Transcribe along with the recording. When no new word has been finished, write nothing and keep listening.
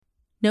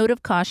Note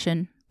of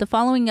caution. The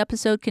following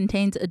episode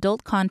contains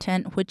adult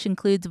content which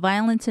includes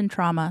violence and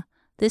trauma.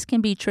 This can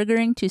be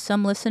triggering to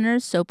some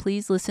listeners, so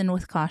please listen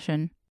with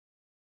caution.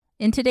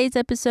 In today's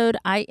episode,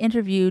 I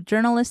interviewed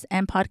journalist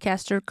and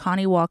podcaster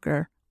Connie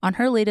Walker on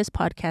her latest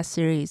podcast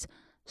series,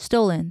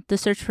 Stolen: The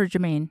Search for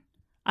Jermaine.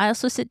 I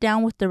also sit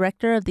down with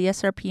director of the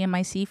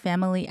SRPMIC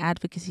Family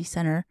Advocacy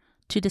Center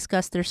to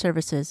discuss their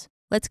services.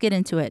 Let's get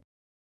into it.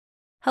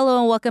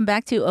 Hello and welcome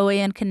back to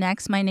OAN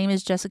Connects. My name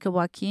is Jessica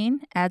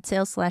Joaquin, ad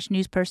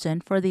sales/news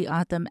person for the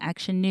Autumn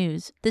Action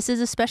News. This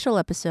is a special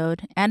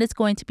episode, and it's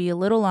going to be a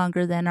little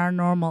longer than our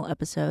normal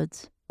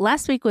episodes.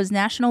 Last week was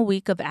National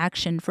Week of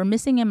Action for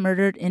Missing and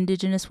Murdered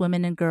Indigenous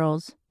Women and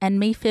Girls, and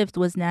May 5th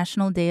was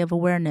National Day of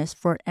Awareness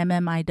for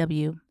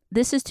MMIW.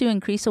 This is to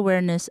increase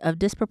awareness of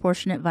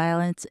disproportionate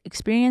violence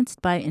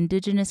experienced by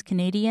Indigenous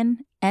Canadian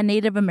and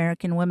Native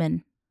American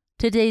women.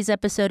 Today's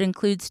episode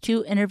includes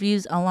 2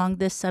 interviews along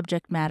this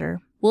subject matter.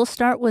 We'll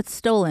start with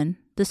Stolen: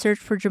 The Search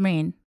for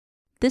Jermaine.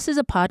 This is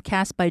a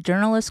podcast by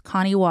journalist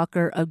Connie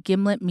Walker of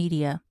Gimlet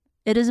Media.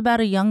 It is about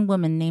a young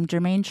woman named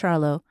Jermaine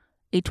Charlo,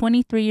 a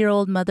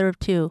 23-year-old mother of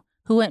 2,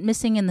 who went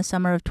missing in the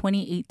summer of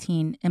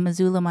 2018 in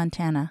Missoula,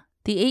 Montana.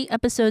 The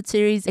 8-episode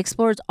series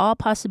explores all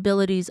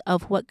possibilities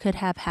of what could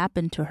have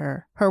happened to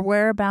her. Her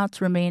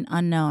whereabouts remain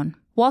unknown.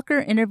 Walker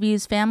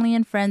interviews family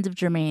and friends of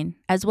Jermaine,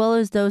 as well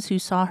as those who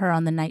saw her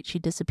on the night she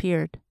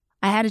disappeared.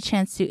 I had a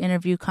chance to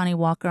interview Connie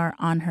Walker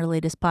on her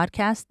latest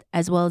podcast,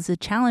 as well as the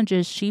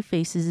challenges she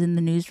faces in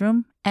the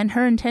newsroom and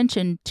her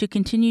intention to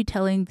continue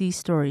telling these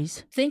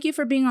stories. Thank you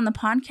for being on the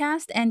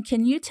podcast, and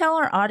can you tell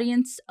our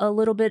audience a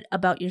little bit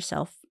about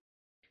yourself?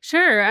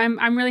 Sure,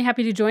 I'm really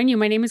happy to join you.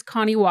 My name is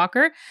Connie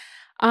Walker.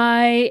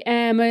 I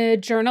am a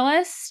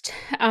journalist.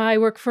 I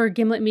work for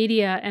Gimlet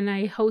Media, and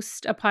I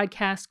host a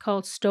podcast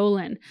called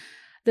Stolen: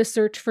 The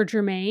Search for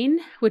Jermaine,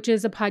 which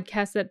is a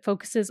podcast that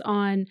focuses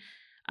on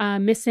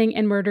missing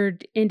and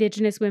murdered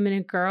Indigenous women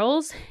and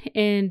girls,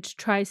 and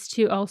tries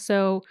to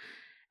also,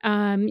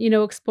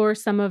 explore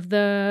some of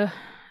the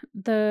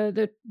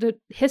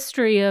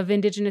history of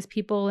Indigenous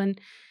people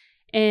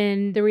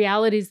and the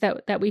realities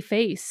that we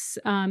face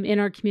in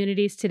our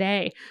communities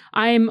today.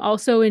 I'm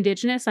also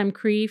Indigenous. I'm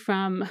Cree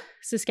from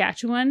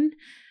Saskatchewan,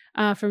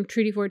 from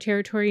Treaty 4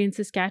 territory in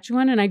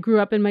Saskatchewan, and I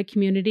grew up in my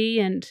community.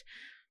 And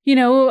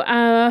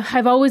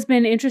I've always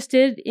been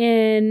interested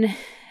in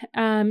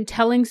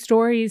telling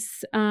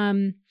stories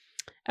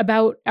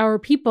about our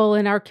people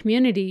and our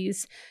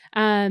communities.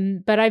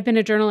 But I've been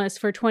a journalist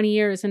for 20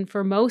 years, and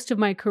for most of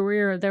my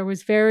career, there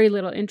was very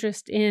little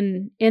interest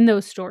in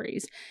those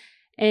stories.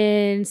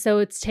 And so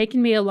it's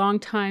taken me a long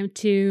time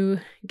to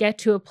get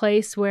to a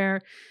place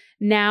where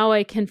now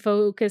I can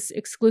focus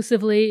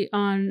exclusively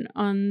on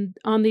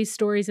these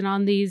stories and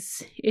on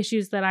these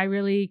issues that I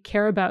really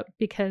care about,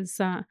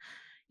 because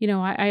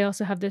I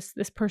also have this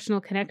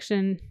personal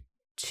connection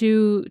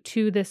to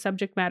this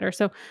subject matter.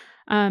 So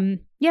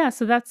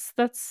so that's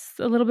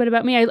a little bit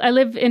about me. I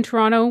live in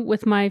Toronto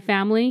with my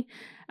family,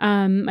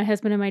 my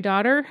husband and my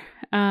daughter.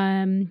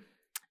 I'm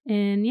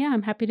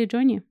happy to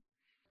join you.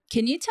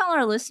 Can you tell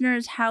our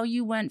listeners how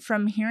you went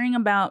from hearing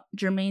about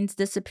Jermaine's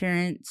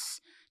disappearance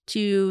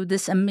to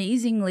this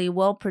amazingly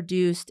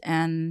well-produced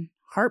and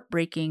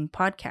heartbreaking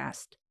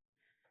podcast?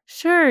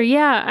 Sure,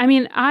 yeah. I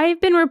mean, I've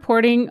been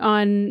reporting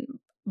on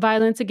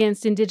violence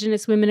against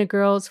Indigenous women and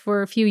girls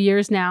for a few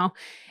years now,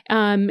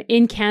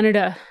 in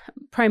Canada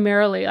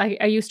primarily.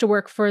 I used to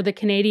work for the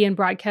Canadian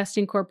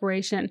Broadcasting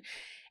Corporation,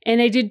 and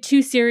I did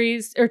 2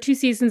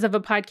 seasons of a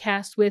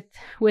podcast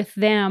with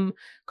them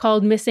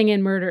called Missing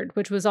and Murdered,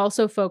 which was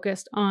also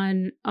focused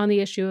on the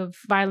issue of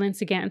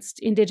violence against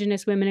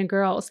Indigenous women and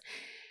girls.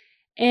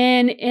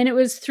 And it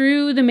was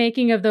through the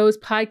making of those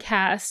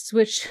podcasts,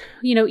 which,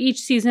 each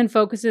season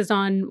focuses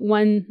on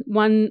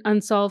one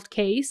unsolved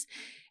case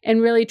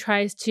and really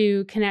tries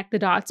to connect the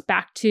dots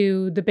back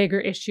to the bigger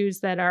issues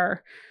that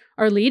are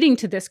leading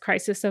to this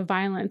crisis of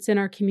violence in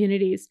our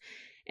communities.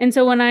 And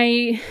so when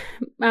I,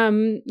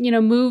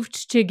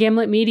 moved to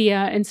Gimlet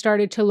Media and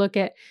started to look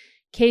at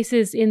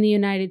cases in the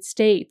United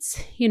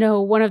States,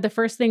 one of the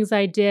first things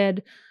I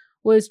did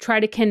was try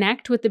to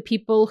connect with the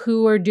people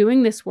who are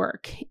doing this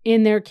work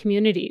in their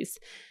communities.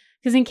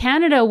 Because in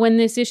Canada, when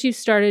this issue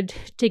started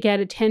to get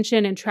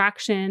attention and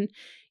traction,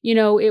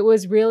 it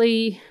was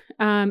really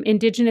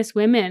Indigenous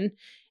women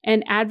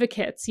and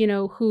advocates,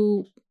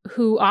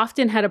 who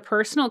often had a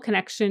personal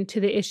connection to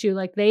the issue,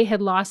 like they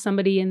had lost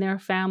somebody in their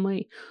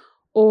family,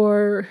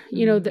 or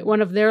that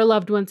one of their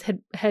loved ones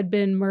had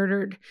been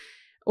murdered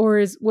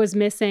or was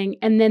missing,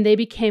 and then they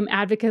became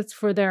advocates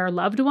for their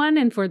loved one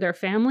and for their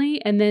family.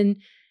 And then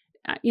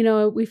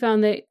we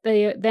found that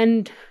they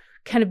then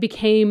kind of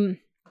became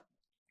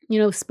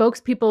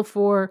spokespeople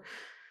for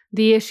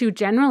the issue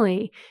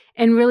generally,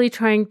 and really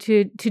trying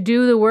to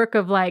do the work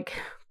of like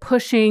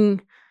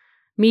pushing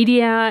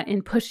media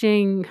and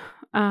pushing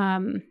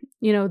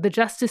the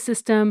justice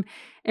system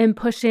and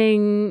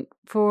pushing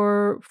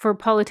for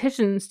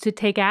politicians to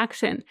take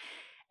action.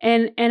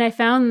 And I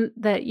found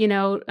that,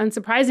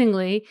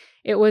 unsurprisingly,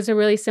 it was a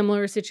really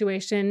similar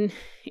situation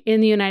in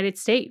the United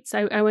States.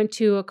 I went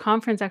to a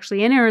conference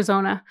actually in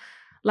Arizona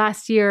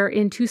last year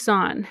in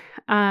Tucson,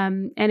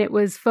 and it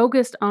was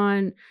focused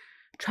on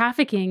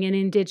trafficking in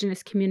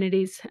Indigenous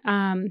communities.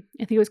 I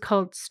think it was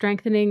called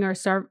Strengthening Our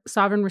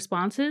Sovereign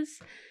Responses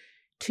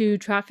to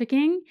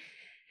Trafficking.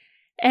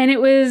 And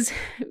it was,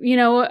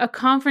 a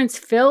conference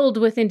filled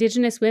with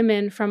Indigenous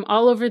women from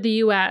all over the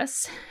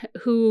U.S.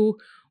 who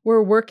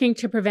were working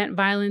to prevent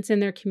violence in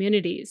their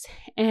communities.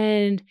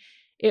 And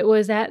it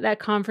was at that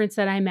conference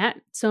that I met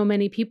so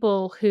many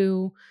people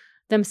who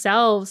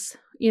themselves,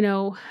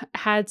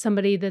 had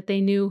somebody that they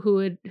knew who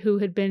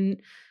had been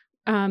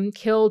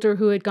killed or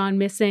who had gone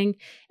missing.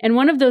 And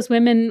one of those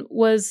women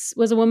was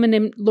a woman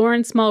named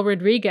Lauren Small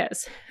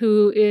Rodriguez,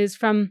 who is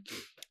from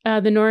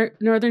the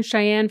Northern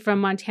Cheyenne from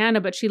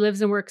Montana, but she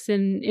lives and works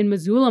in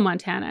Missoula,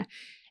 Montana.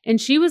 And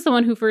she was the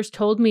one who first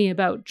told me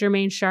about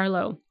Jermaine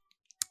Charlo.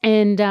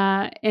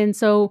 And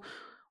so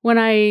when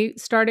I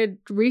started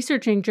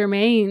researching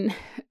Jermaine,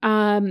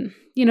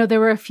 there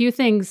were a few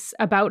things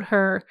about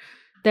her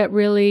that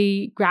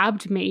really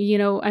grabbed me.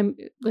 I'm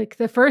like,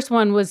 the first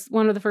one was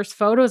one of the first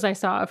photos I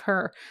saw of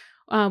her,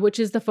 which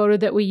is the photo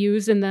that we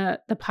use in the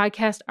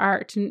podcast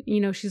art. And,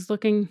 she's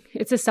looking,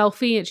 it's a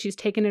selfie and she's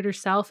taken it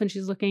herself and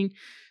she's looking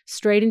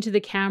straight into the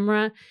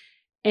camera.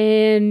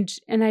 And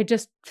I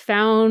just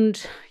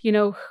found,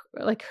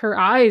 like her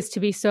eyes to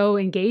be so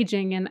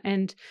engaging.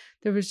 And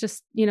there was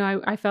just,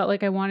 I felt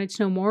like I wanted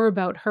to know more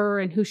about her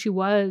and who she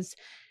was,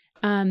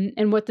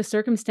 and what the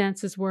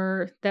circumstances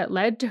were that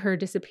led to her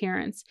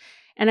disappearance.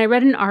 And I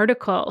read an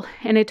article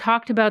and it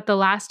talked about the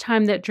last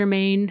time that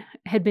Jermaine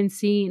had been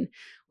seen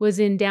was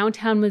in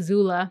downtown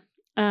Missoula,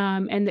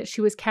 and that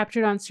she was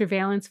captured on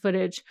surveillance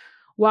footage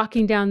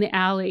walking down the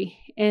alley,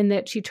 and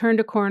that she turned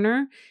a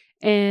corner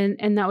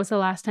and that was the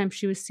last time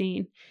she was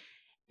seen.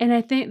 And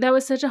I think that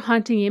was such a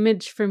haunting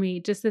image for me,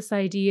 just this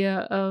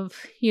idea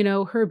of,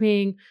 her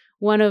being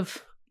one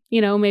of,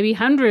 maybe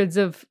hundreds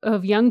of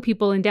young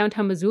people in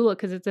downtown Missoula,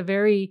 because it's a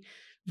very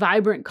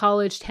vibrant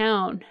college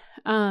town,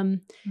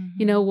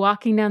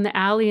 walking down the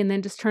alley and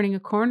then just turning a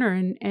corner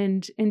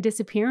and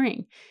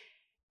disappearing.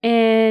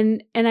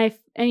 And I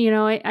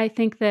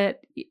think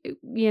that,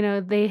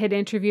 they had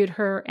interviewed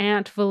her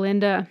aunt,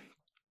 Valinda,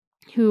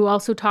 who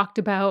also talked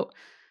about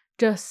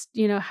just,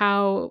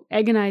 how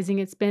agonizing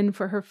it's been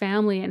for her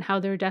family and how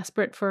they're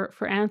desperate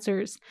for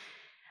answers.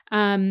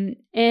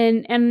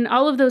 And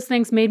all of those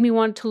things made me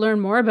want to learn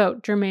more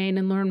about Jermaine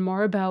and learn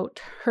more about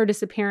her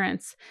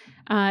disappearance.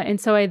 And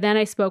so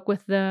I spoke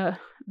with the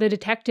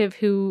detective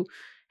who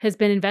has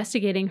been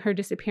investigating her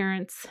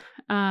disappearance,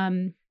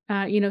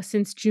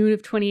 since June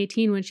of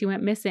 2018 when she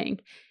went missing.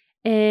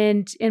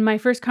 And in my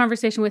first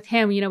conversation with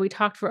him, we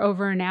talked for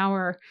over an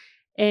hour,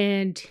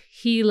 and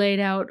he laid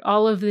out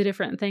all of the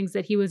different things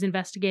that he was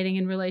investigating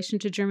in relation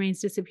to Jermaine's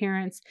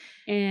disappearance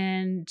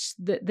and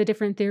the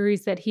different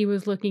theories that he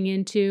was looking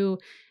into,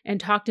 and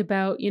talked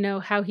about,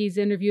 how he's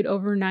interviewed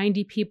over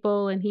 90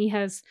 people, and he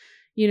has,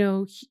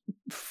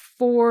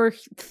 4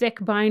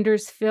 thick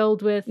binders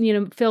filled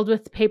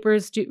with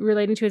papers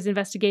relating to his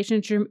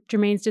investigation,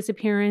 Jermaine's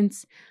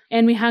disappearance.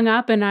 And we hung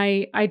up, and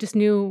I just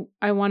knew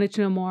I wanted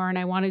to know more, and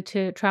I wanted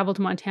to travel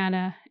to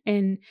Montana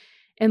and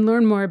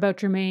learn more about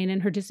Jermaine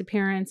and her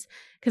disappearance.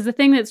 Because the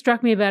thing that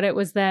struck me about it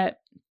was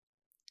that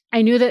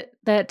I knew that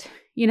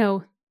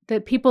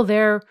that people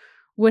there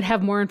would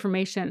have more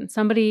information.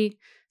 Somebody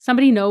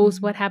knows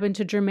what happened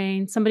to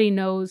Jermaine. Somebody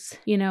knows,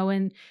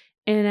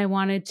 and I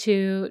wanted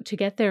to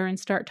get there and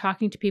start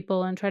talking to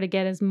people and try to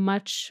get as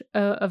much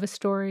of a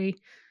story,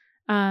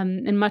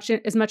 and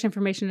as much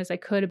information as I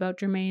could about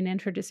Jermaine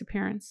and her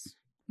disappearance.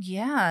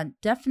 Yeah,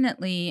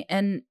 definitely.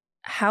 And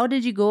how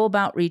did you go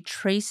about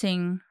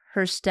retracing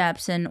her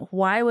steps, and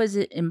why was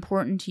it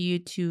important to you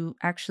to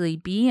actually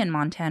be in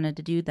Montana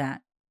to do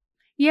that?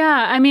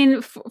 Yeah, I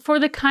mean, for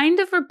the kind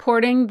of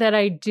reporting that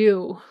I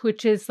do,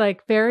 which is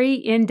like very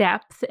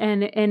in-depth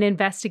and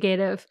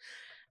investigative,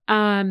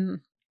 that's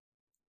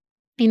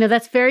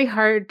very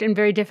hard and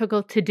very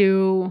difficult to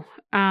do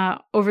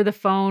over the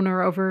phone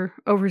or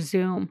over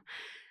Zoom.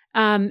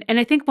 And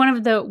I think one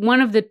of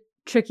the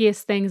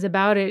trickiest things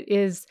about it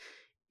is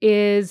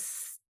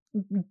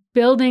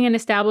building and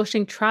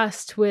establishing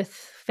trust with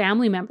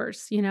family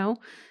members.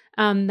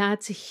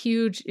 That's a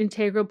huge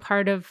integral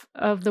part of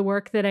the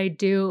work that I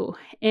do.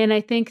 And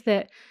I think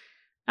that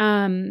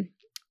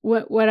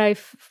what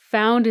I've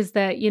found is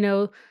that,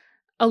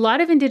 a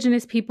lot of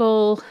Indigenous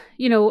people,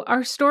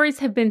 our stories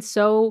have been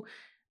so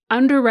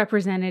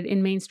underrepresented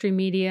in mainstream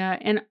media,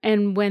 and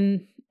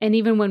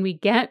even when we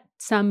get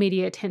some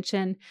media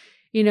attention,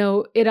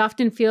 it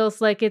often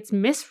feels like it's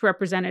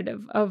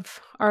misrepresentative of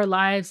our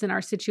lives and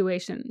our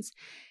situations.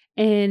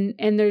 And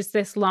there's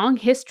this long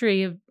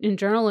history in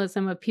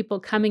journalism of people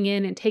coming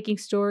in and taking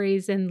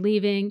stories and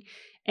leaving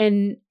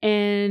and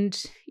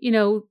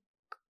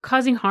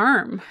causing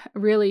harm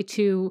really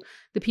to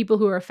the people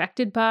who are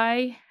affected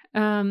by,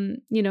 who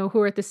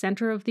are at the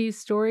center of these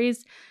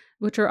stories,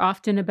 which are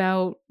often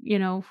about,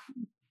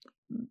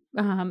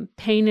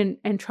 pain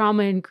and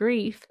trauma and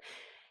grief.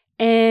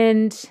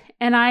 And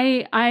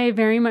I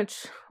very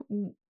much,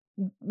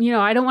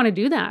 I don't want to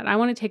do that. I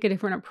want to take a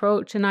different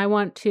approach, and I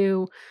want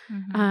to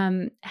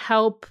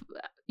help,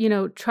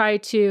 try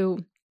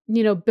to,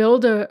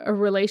 build a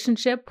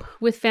relationship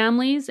with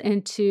families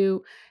and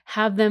to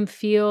have them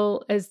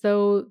feel as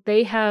though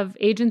they have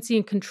agency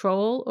and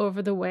control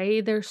over the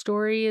way their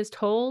story is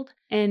told,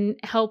 and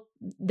help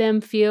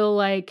them feel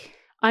like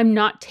I'm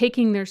not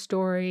taking their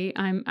story.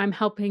 I'm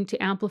helping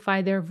to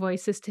amplify their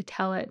voices to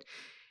tell it,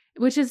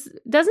 which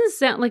doesn't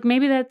sound like,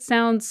 maybe that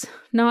sounds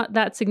not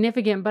that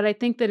significant, but I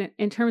think that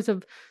in terms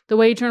of the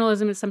way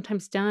journalism is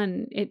sometimes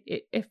done,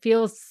 it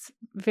feels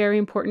very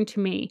important to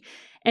me.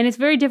 And it's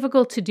very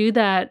difficult to do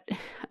that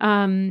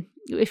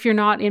if you're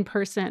not in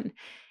person.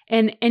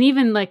 And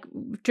even like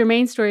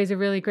Germaine's story is a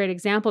really great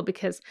example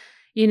because,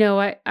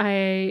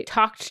 I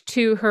talked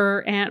to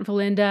her Aunt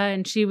Valinda,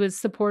 and she was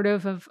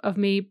supportive of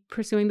me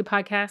pursuing the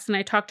podcast. And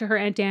I talked to her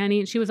Aunt Danny,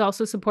 and she was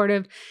also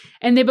supportive.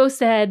 And they both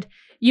said,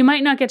 you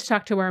might not get to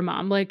talk to our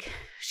mom. Like,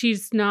 she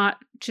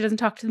doesn't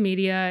talk to the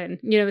media. And,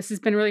 this has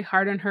been really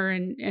hard on her.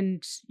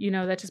 And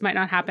that just might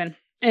not happen.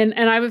 And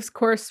I was, of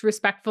course,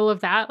 respectful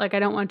of that. Like, I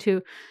don't want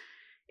to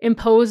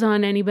impose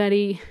on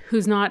anybody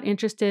who's not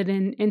interested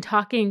in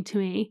talking to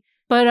me.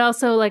 But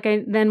also, like,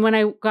 when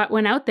I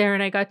went out there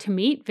and I got to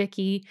meet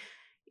Vicky,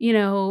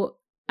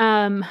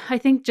 I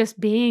think just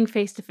being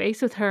face to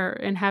face with her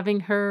and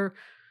having her,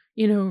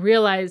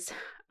 realize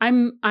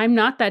I'm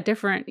not that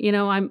different.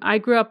 I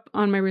grew up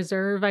on my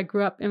reserve. I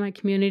grew up in my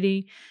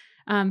community.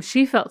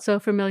 She felt so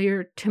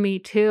familiar to me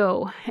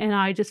too. And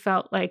I just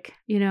felt like,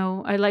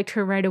 I liked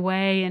her right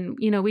away. And,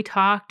 we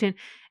talked and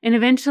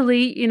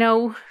eventually,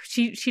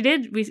 she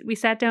did. We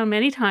sat down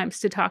many times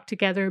to talk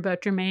together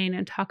about Germaine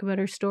and talk about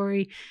her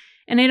story.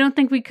 And I don't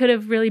think we could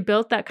have really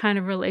built that kind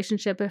of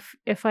relationship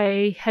if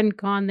I hadn't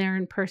gone there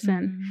in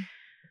person.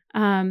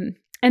 Mm-hmm.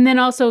 And then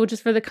also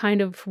just for the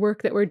kind of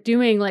work that we're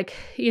doing, like,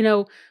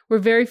 we're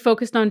very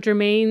focused on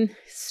Germaine's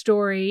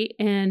story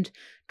and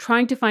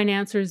trying to find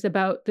answers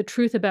about the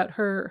truth about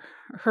her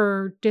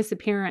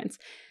disappearance.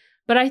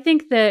 But I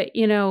think that,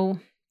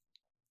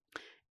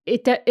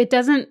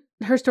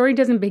 her story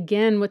doesn't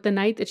begin with the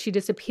night that she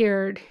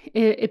disappeared.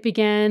 It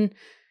began,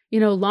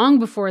 long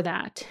before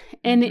that.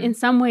 And in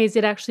some ways,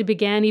 it actually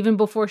began even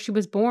before she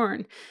was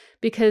born,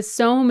 because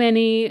so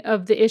many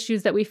of the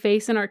issues that we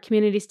face in our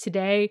communities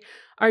today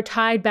are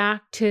tied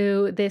back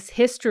to this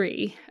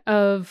history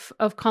of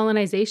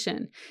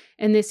colonization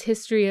and this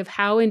history of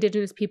how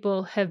Indigenous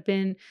people have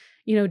been,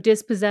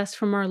 dispossessed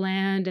from our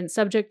land and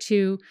subject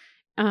to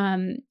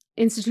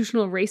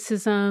institutional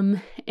racism,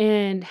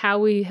 and how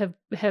we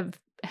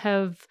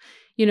have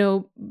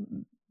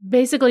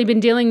basically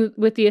been dealing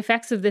with the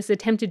effects of this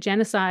attempted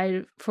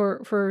genocide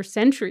for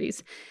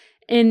centuries.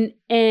 And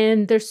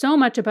there's so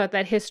much about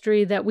that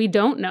history that we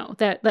don't know,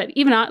 that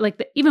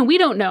even we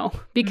don't know,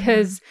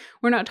 because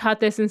we're not taught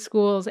this in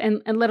schools,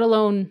 and let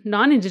alone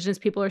non-Indigenous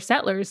people or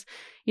settlers.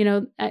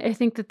 I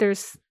think that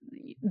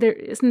there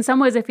in some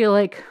ways I feel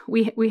like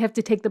we have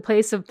to take the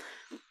place of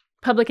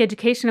public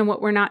education and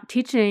what we're not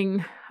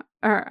teaching,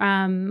 or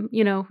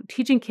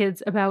teaching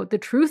kids about the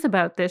truth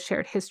about this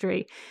shared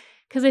history.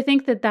 Because I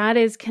think that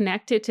is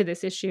connected to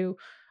this issue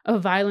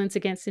of violence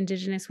against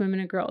Indigenous women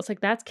and girls. Like,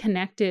 that's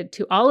connected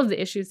to all of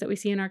the issues that we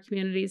see in our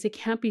communities. It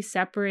can't be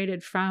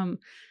separated from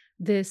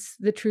the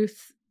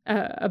truth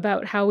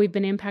about how we've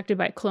been impacted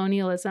by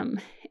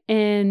colonialism.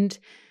 And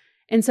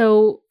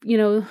so,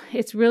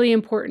 it's really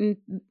important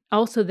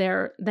also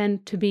there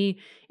then to be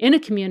in a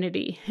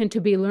community and to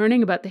be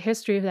learning about the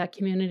history of that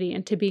community,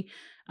 and to be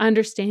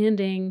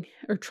understanding,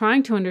 or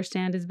trying to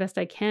understand as best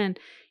I can,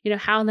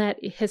 how that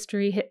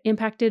history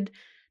impacted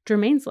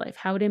Germaine's life,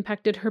 how it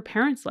impacted her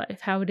parents'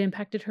 life, how it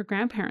impacted her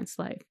grandparents'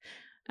 life.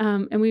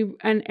 And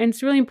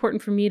it's really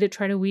important for me to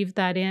try to weave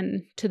that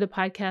in to the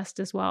podcast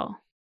as well.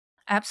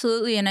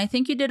 Absolutely. And I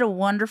think you did a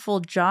wonderful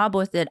job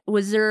with it.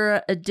 Was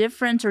there a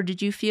difference, or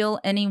did you feel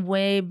any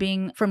way,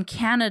 being from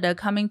Canada,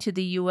 coming to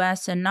the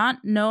US and not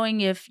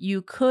knowing if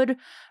you could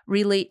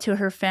relate to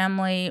her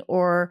family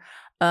or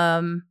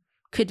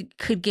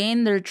could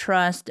gain their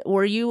trust?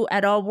 Were you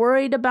at all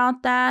worried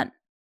about that?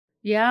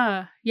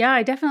 Yeah,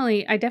 I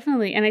definitely,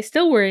 and I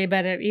still worry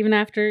about it even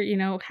after,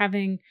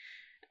 having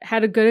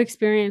had a good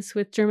experience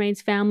with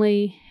Germaine's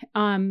family,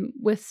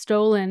 with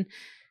Stolen.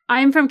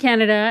 I'm from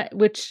Canada,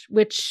 which,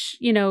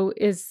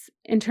 is,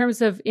 in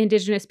terms of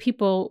Indigenous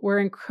people, we're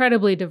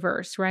incredibly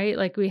diverse, right?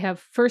 Like, we have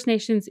First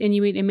Nations,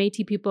 Inuit, and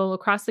Métis people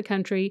across the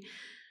country.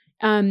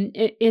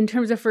 In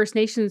terms of First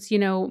Nations,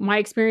 my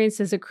experience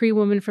as a Cree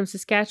woman from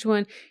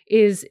Saskatchewan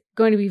is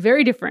going to be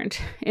very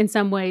different in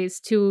some ways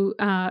to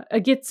a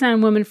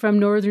Gitxsan woman from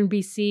northern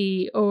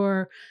BC,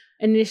 or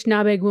an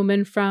Anishinaabe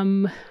woman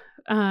from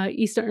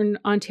eastern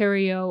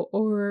Ontario,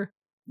 or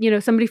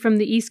somebody from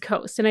the East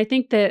Coast. And I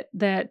think that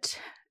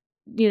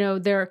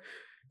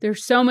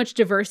there's so much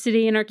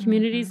diversity in our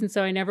communities, and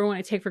so I never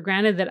want to take for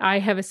granted that I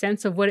have a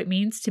sense of what it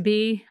means to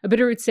be a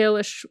Bitterroot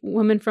Salish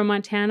woman from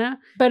Montana.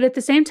 But at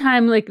the same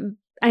time, like,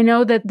 I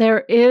know that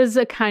there is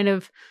a kind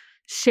of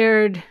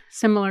shared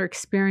similar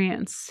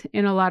experience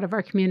in a lot of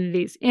our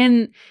communities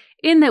in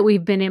that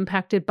we've been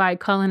impacted by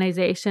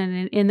colonization,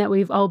 and in that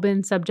we've all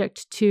been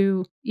subject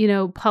to,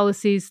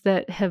 policies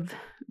that have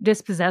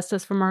dispossessed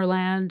us from our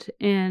land.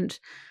 And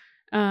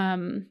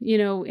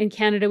in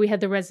Canada, we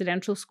had the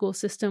residential school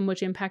system,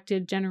 which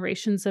impacted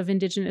generations of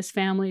Indigenous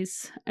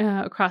families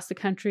across the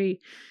country.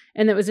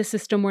 And that was a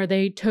system where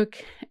they took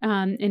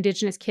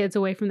Indigenous kids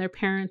away from their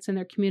parents and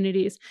their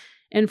communities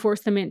and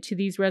forced them into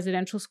these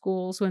residential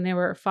schools when they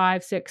were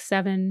 5, 6,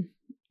 7,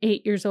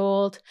 8 years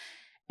old.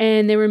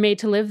 And they were made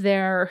to live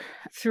there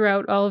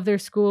throughout all of their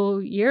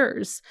school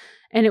years.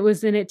 And it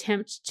was an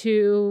attempt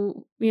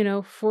to,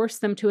 force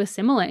them to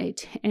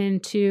assimilate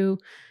and to,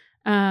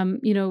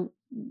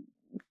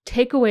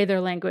 take away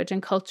their language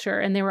and culture.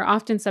 And they were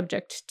often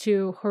subject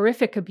to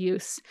horrific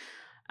abuse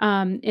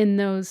in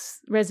those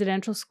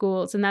residential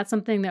schools. And that's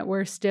something that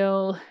we're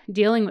still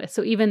dealing with.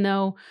 So even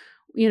though,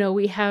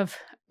 we have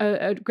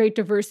a great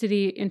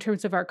diversity in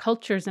terms of our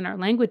cultures and our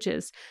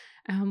languages,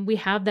 we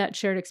have that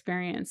shared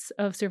experience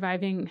of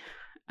surviving,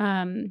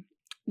 the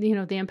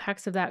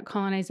impacts of that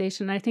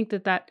colonization. And I think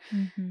that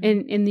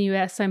in the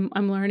U.S., I'm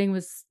learning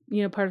was,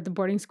 part of the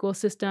boarding school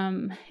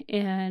system,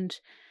 and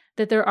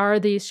that there are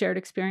these shared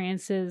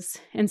experiences.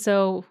 And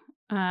so,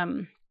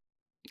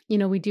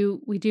 we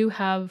do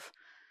have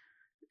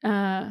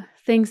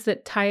things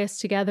that tie us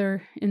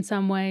together in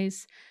some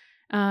ways,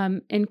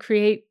 and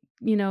create,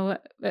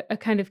 a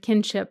kind of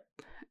kinship,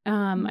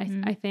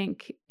 I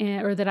think,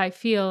 or that I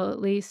feel at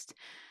least.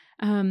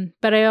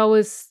 But I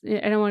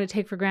don't want to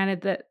take for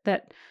granted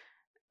that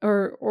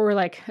or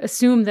like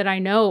assume that I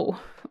know,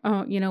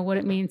 what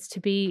it means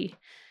to be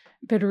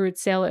Bitterroot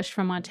Salish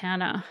from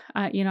Montana.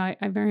 I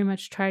very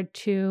much tried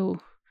to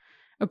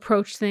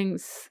approach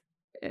things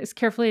as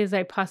carefully as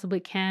I possibly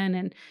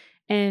can,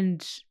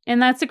 and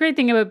that's the great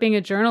thing about being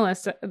a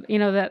journalist,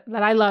 that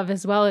I love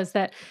as well, is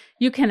that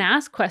you can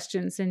ask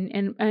questions,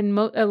 and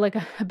like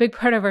a big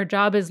part of our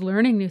job is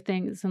learning new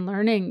things and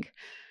learning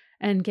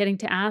and getting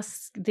to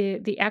ask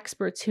the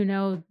experts who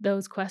know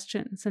those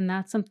questions, and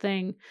that's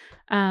something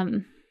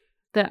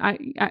that I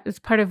it's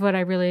part of what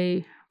I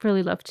really,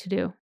 really love to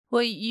do.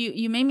 Well,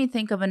 you made me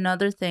think of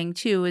another thing,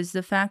 too, is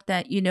the fact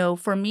that,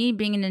 for me,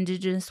 being an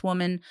Indigenous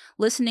woman,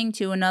 listening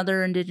to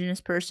another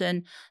Indigenous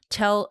person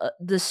tell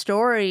the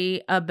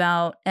story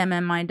about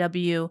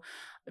MMIW,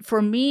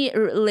 for me, it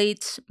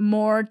relates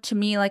more to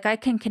me. Like, I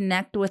can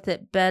connect with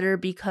it better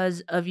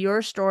because of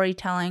your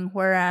storytelling,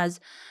 whereas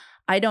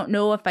I don't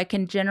know if I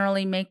can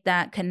generally make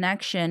that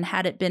connection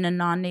had it been a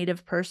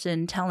non-Native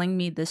person telling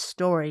me this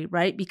story,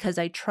 right? Because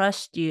I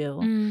trust you.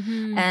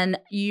 Mm-hmm. And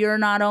you're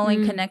not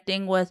only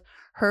connecting with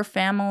her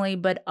family,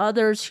 but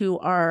others who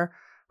are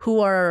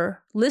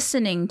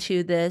listening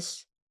to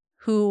this,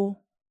 who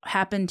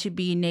happen to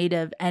be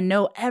Native and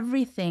know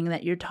everything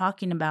that you're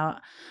talking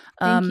about.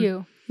 Thank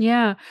you.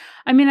 Yeah.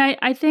 I mean,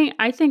 I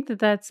think that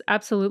that's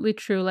absolutely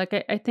true. Like,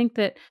 I think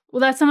that,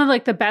 that's some of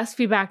like the best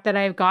feedback that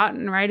I've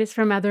gotten, right, is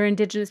from other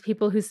Indigenous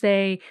people who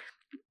say,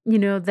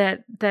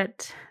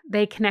 that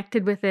they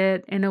connected with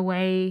it in a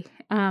way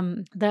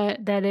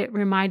that it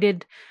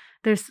reminded.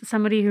 There's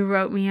somebody who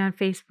wrote me on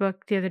Facebook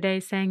the other day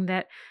saying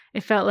that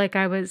it felt like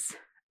I was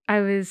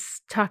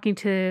talking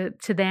to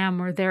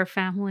them or their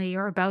family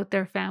or about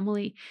their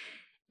family.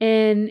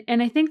 And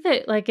I think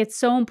that, like, it's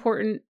so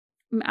important,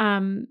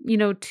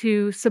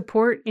 to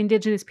support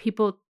Indigenous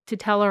people to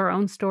tell our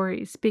own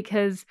stories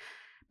because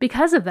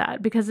of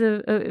that, because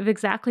of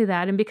exactly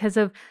that. And because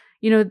of,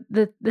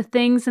 the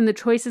things and the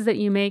choices that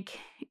you make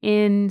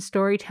in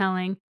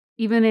storytelling,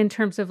 even in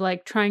terms of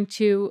like trying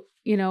to,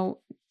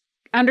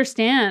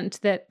 understand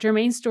that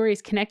Germaine's story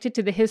is connected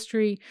to the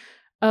history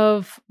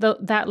of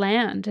that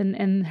land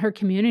and her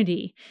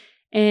community,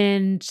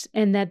 and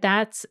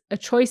that's a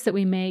choice that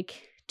we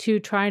make to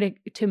try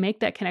to make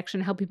that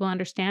connection, help people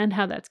understand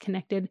how that's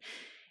connected,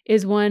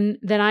 is one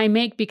that I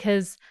make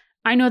because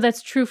I know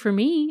that's true for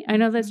me. I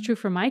know that's true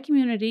for my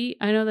community.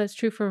 I know that's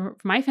true for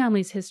my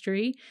family's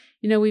history.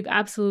 We've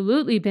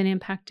absolutely been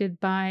impacted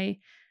by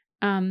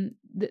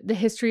the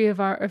history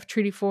of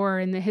Treaty 4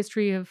 and the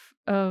history of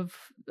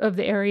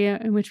the area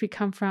in which we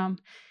come from,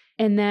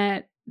 and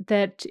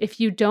that if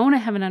you don't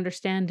have an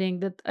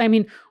understanding that, I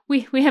mean,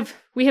 we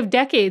have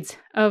decades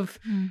of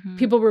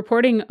people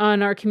reporting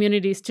on our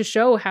communities to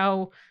show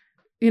how,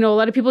 a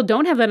lot of people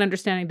don't have that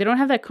understanding. They don't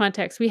have that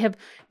context. We have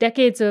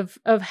decades of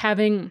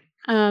having,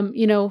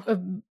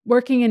 of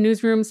working in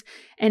newsrooms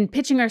and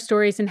pitching our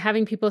stories and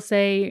having people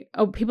say,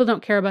 oh, people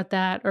don't care about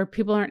that, or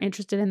people aren't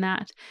interested in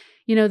that.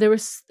 There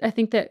was, I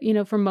think that,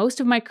 for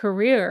most of my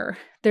career,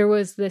 there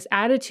was this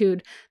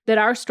attitude that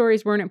our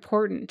stories weren't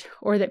important,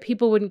 or that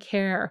people wouldn't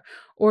care,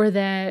 or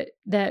that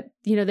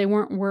they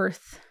weren't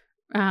worth,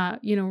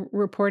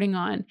 reporting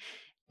on.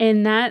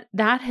 And that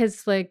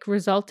has like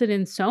resulted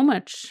in so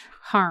much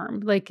harm.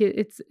 Like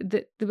it's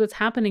what's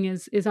happening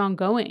is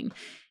ongoing,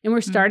 and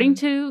we're starting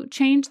to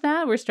change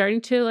that. We're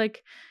starting to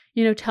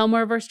tell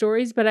more of our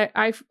stories. But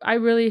I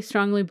really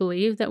strongly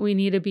believe that we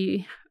need to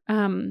be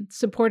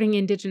supporting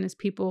Indigenous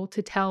people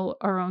to tell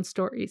our own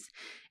stories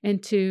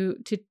and to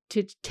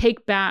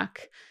take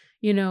back,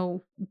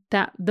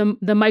 that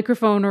the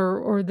microphone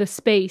or the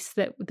space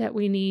that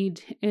we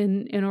need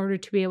in order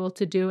to be able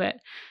to do it.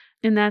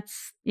 And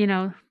that's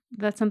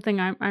something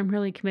I'm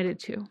really committed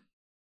to.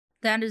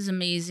 That is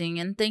amazing.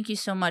 And thank you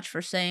so much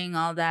for saying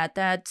all that.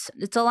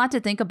 It's a lot to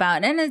think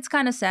about. And it's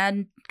kind of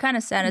sad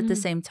at the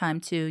same time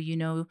too.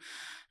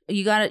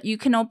 You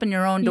can open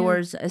your own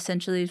doors,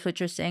 essentially is what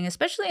you're saying,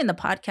 especially in the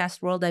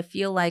podcast world. I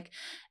feel like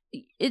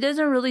it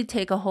doesn't really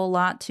take a whole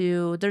lot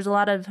there's a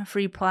lot of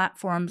free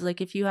platforms.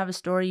 Like if you have a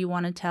story you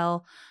want to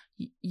tell,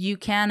 you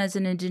can, as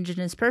an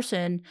Indigenous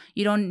person.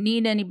 You don't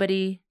need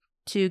anybody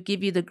to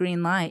give you the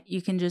green light.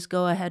 You can just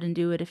go ahead and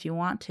do it if you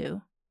want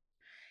to.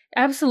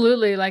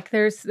 Absolutely. Like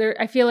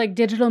I feel like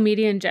digital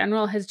media in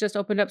general has just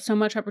opened up so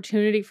much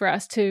opportunity for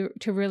us to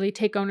really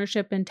take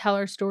ownership and tell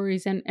our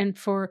stories, and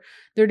for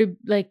there to,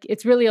 like,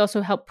 it's really also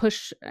helped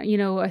push,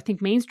 I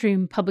think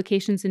mainstream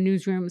publications and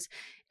newsrooms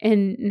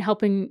and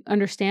helping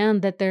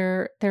understand that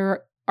there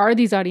are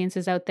these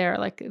audiences out there,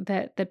 like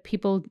that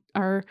people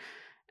are,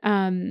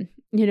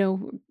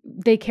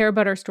 they care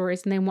about our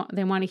stories and they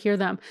want to hear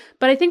them.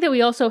 But I think that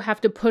we also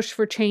have to push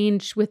for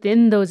change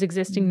within those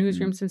existing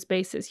newsrooms and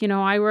spaces.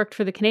 I worked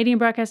for the Canadian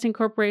Broadcasting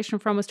Corporation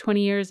for almost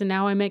 20 years, and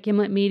now I'm at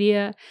Gimlet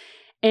Media.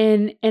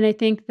 And I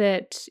think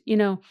that,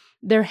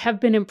 there have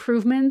been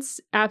improvements,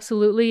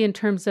 absolutely, in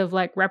terms of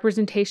like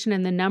representation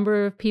and the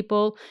number of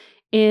people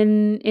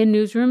in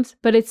newsrooms,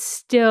 but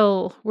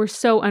we're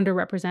so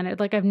underrepresented.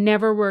 Like I've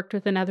never worked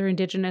with another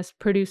Indigenous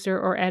producer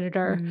or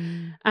editor.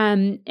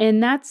 And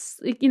that's,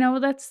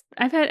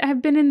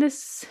 I've been in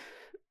this,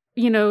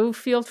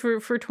 field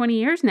for 20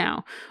 years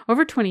now,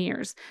 over 20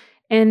 years.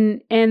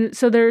 And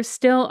so there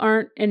still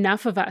aren't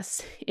enough of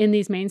us in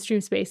these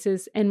mainstream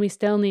spaces. And we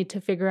still need to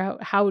figure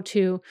out how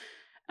to,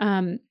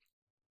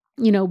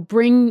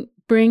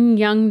 bring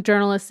young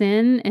journalists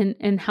in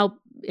and help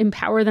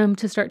empower them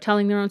to start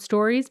telling their own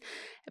stories.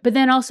 But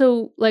then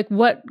also, like,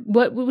 what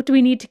do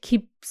we need to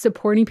keep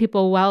supporting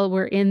people while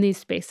we're in these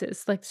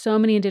spaces? Like, so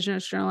many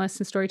Indigenous journalists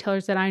and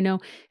storytellers that I know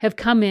have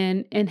come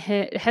in and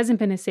it hasn't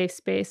been a safe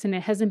space and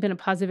it hasn't been a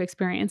positive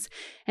experience,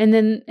 and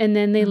then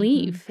they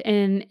leave.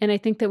 And I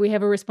think that we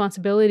have a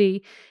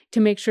responsibility to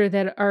make sure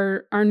that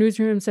our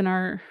newsrooms and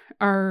our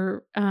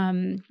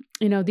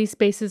these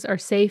spaces are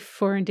safe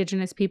for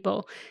Indigenous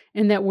people,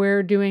 and that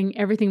we're doing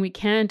everything we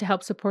can to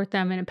help support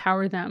them and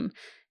empower them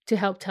to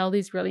help tell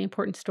these really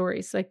important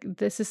stories. Like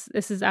this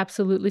is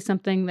absolutely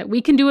something that we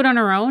can do it on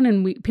our own,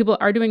 and people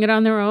are doing it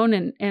on their own,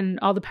 and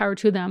all the power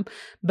to them.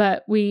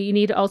 But we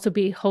need to also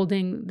be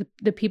holding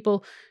the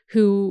people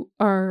who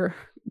are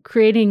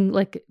creating,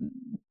 like,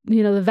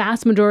 the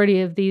vast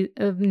majority of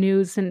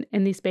news and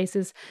in these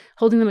spaces,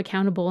 holding them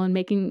accountable and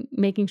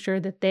making sure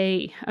that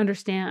they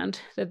understand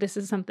that this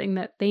is something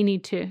that they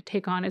need to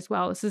take on as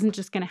well. This isn't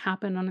just going to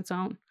happen on its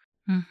own.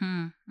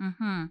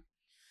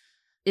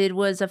 It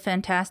was a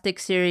fantastic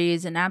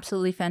series, an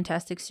absolutely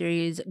fantastic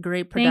series,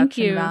 great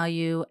production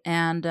value.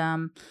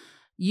 And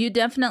you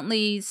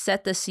definitely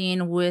set the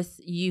scene with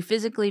you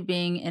physically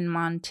being in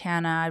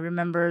Montana. I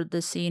remember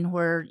the scene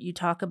where you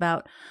talk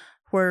about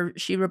where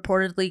she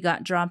reportedly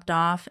got dropped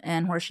off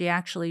and where she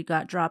actually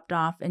got dropped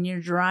off, and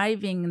you're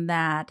driving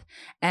that,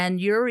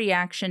 and your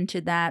reaction to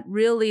that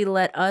really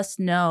let us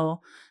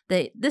know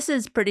that this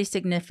is pretty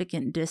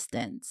significant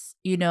distance,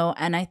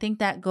 and I think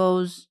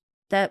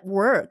that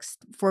works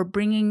for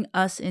bringing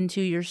us into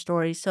your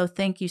story. So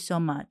thank you so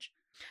much.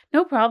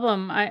 No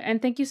problem.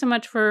 And thank you so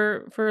much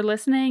for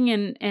listening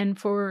and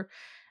for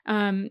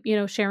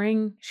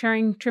sharing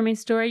Tremaine's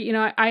story.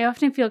 I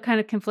often feel kind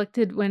of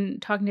conflicted when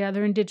talking to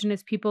other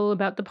Indigenous people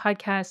about the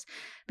podcast,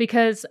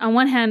 because on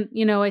one hand,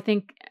 I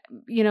think,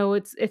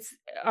 it's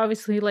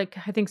obviously, like,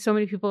 I think so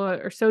many people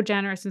are so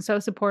generous and so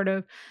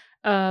supportive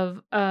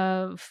of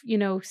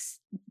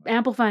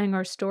amplifying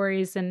our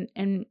stories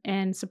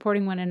and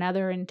supporting one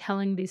another and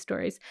telling these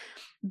stories.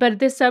 But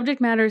this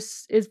subject matter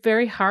is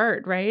very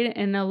hard, right?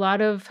 And a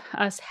lot of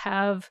us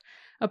have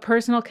a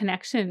personal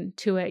connection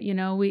to it.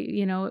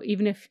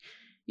 Even if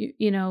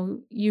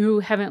you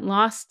haven't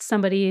lost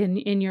somebody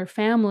in your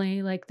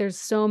family, like, there's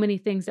so many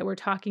things that we're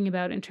talking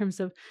about in terms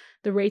of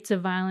the rates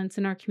of violence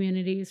in our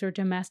communities, or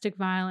domestic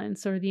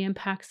violence, or the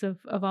impacts of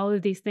all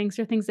of these things,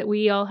 are things that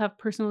we all have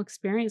personal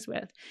experience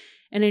with.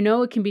 And I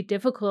know it can be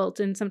difficult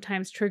and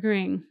sometimes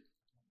triggering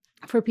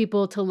for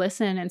people to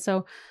listen. And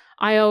so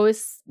I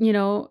always,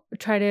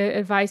 try to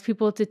advise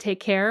people to take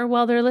care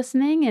while they're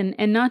listening,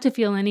 and not to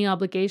feel any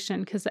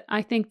obligation, because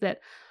I think that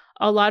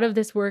a lot of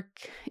this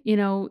work,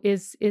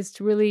 is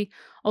to really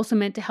also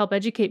meant to help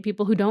educate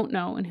people who don't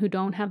know and who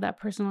don't have that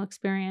personal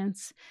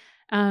experience.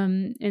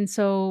 And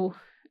so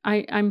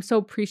I'm so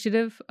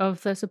appreciative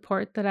of the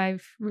support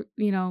that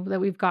that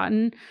we've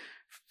gotten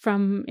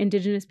from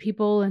Indigenous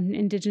people and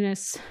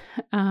Indigenous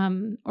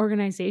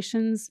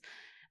organizations.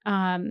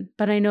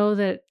 But I know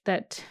that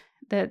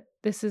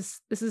this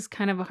is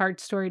kind of a hard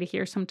story to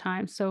hear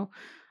sometimes. So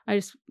I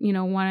just,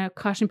 want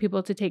to caution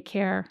people to take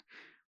care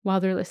while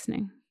they're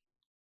listening.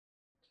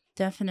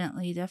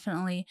 Definitely,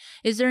 definitely.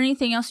 Is there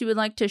anything else you would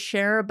like to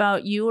share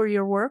about you or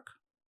your work?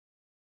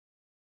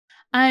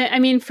 I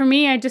mean, for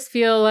me, I just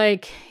feel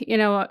like,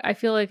 I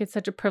feel like it's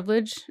such a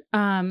privilege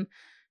to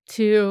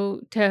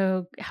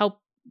help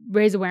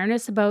raise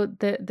awareness about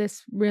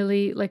this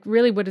really, like,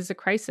 really what is a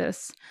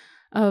crisis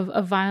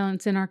of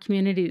violence in our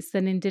communities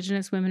that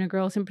Indigenous women and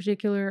girls in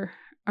particular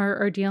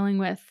are dealing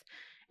with,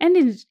 and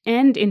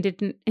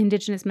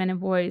Indigenous men and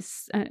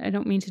boys. I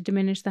don't mean to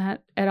diminish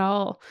that at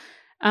all.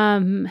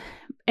 Um,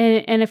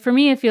 and for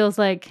me, it feels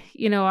like,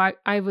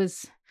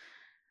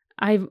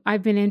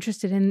 I've been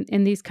interested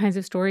in these kinds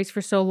of stories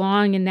for so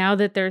long, and now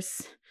that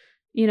there's,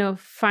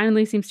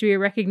 finally seems to be a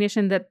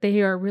recognition that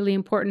they are really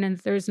important and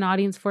there's an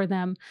audience for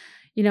them,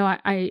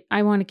 I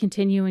want to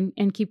continue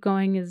and keep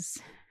going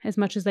as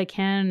much as I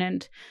can,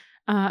 and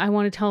I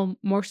want to tell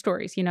more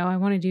stories. I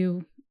want to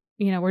do,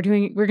 we're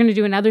going to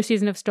do another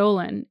season of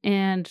Stolen,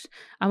 and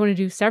I want to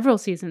do several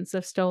seasons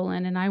of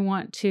Stolen, and I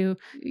want to,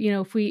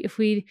 if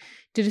we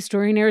did a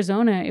story in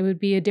Arizona, it would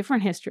be a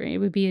different history, it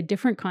would be a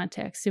different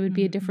context, it would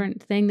be a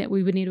different thing that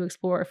we would need to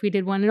explore. If we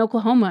did one in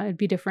Oklahoma, it'd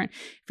be different.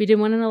 If we did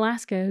one in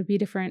Alaska, it would be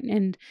different.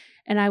 And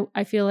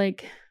I feel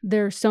like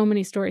there are so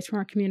many stories from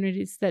our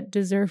communities that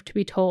deserve to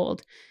be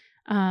told,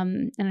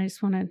 and I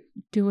just want to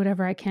do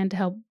whatever I can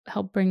to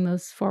help bring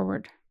those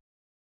forward.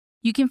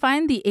 You can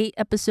find the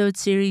 8-episode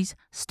series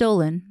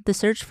Stolen, The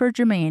Search for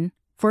Jermaine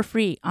for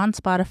free on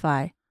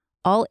Spotify.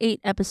 All 8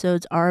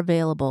 episodes are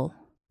available.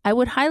 I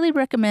would highly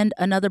recommend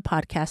another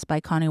podcast by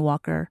Connie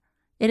Walker.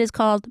 It is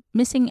called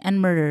Missing and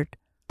Murdered.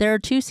 There are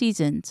 2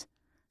 seasons.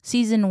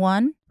 Season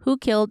 1, Who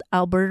Killed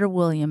Alberta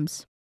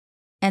Williams?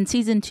 And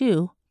Season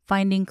 2,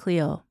 Finding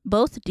Cleo.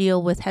 Both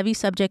deal with heavy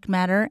subject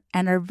matter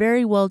and are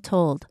very well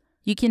told.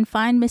 You can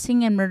find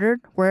Missing and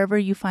Murdered wherever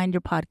you find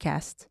your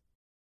podcasts.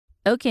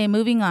 Okay,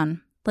 moving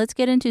on. Let's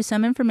get into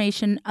some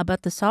information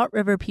about the Salt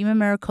River Pima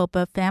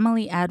Maricopa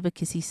Family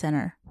Advocacy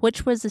Center,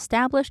 which was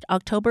established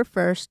October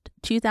 1st,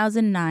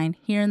 2009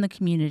 here in the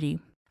community.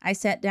 I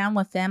sat down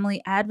with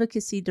Family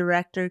Advocacy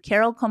Director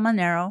Carol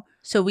Colmenero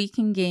so we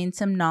can gain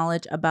some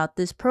knowledge about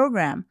this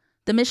program.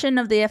 The mission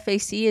of the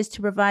FAC is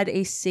to provide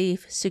a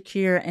safe,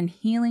 secure, and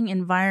healing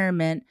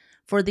environment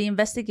for the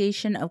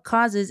investigation of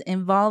causes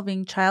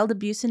involving child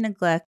abuse and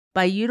neglect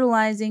by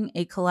utilizing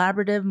a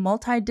collaborative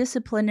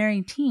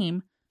multidisciplinary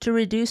team to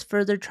reduce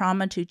further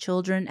trauma to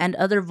children and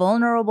other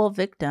vulnerable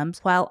victims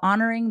while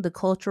honoring the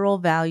cultural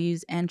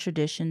values and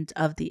traditions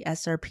of the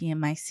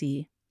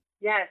SRPMIC.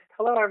 Yes.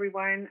 Hello,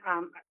 everyone.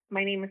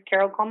 My name is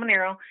Carol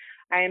Colmenero.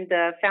 I am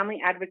the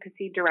Family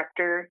Advocacy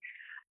Director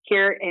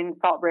here in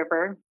Salt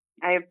River.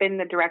 I have been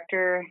the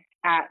director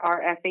at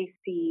our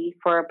FAC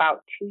for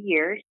about 2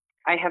 years.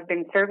 I have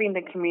been serving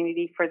the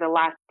community for the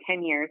last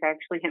 10 years. I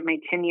actually hit my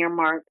 10-year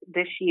mark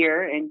this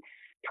year in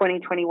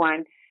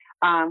 2021.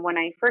 When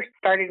I first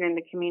started in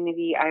the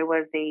community, I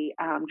was a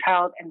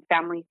child and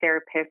family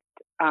therapist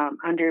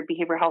under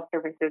behavioral health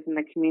services in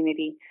the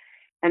community.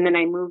 And then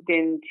I moved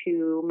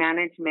into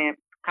management.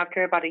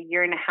 After about 1.5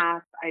 years,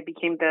 I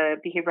became the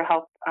behavioral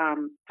health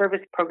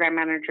service program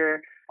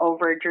manager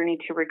over Journey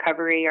to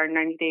Recovery, our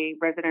 90-day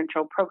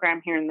residential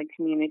program here in the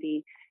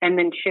community, and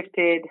then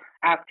shifted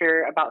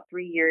after about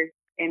 3 years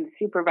and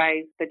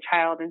supervised the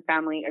child and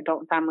family, adult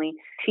and family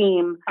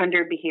team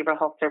under behavioral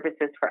health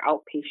services for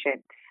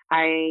outpatient.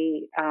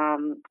 I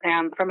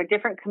am from a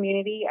different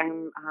community.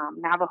 I'm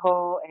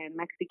Navajo and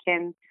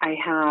Mexican. I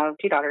have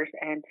 2 daughters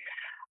and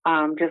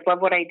just love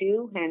what I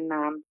do. And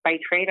by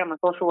trade, I'm a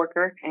social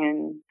worker,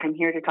 and I'm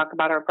here to talk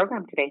about our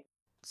program today.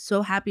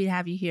 So happy to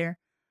have you here.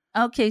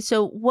 Okay,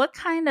 so what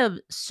kind of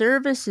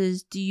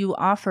services do you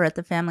offer at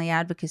the Family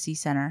Advocacy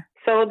Center?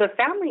 So the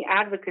Family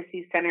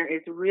Advocacy Center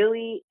is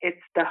really, it's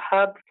the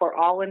hub for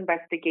all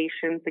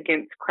investigations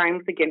against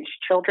crimes against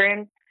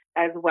children,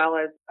 as well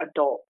as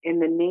adults, in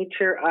the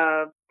nature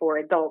of, for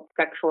adults,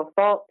 sexual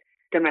assault,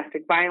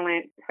 domestic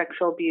violence,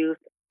 sexual abuse,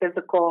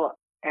 physical,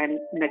 and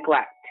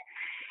neglect.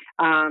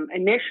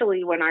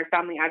 Initially, when our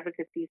Family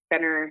Advocacy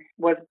Center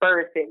was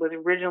birthed, it was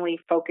originally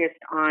focused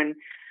on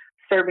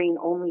serving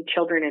only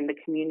children in the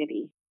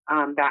community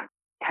that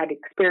had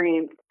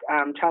experienced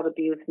child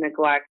abuse,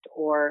 neglect,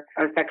 or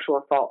a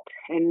sexual assault.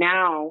 And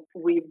now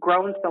we've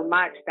grown so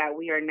much that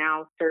we are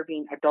now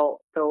serving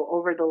adults. So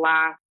over the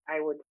last, I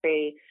would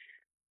say,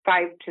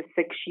 5 to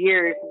 6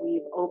 years,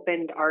 we've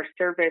opened our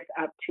service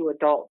up to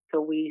adults. So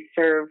we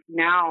serve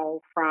now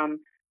from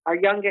our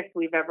youngest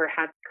we've ever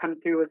had come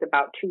through is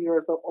about 2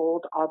 years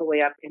old, all the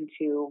way up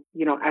into,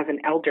 as an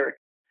elder.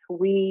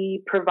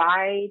 We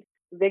provide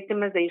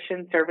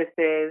victimization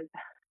services.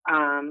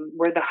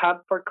 We're the hub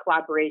for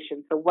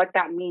collaboration. So what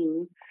that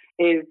means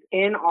is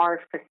in our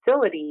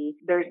facility,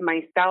 there's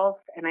myself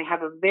and I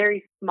have a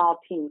very small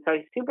team. So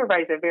I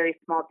supervise a very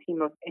small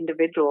team of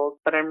individuals,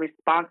 but I'm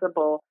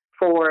responsible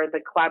for the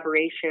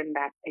collaboration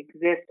that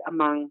exists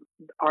among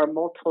our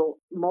multiple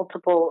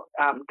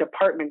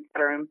departments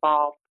that are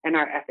involved in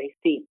our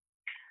FAC.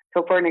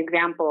 So for an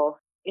example,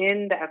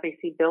 in the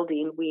FAC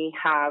building, we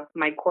have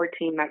my core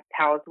team that's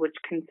housed, which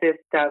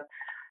consists of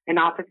an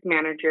office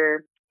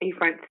manager, a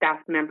front staff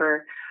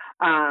member,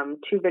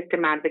 2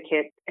 victim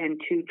advocates, and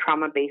 2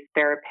 trauma-based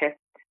therapists,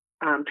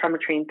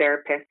 trauma-trained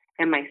therapists,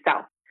 and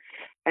myself.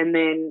 And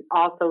then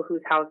also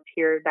who's housed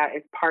here that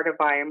is part of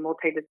our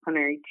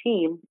multidisciplinary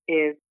team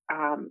is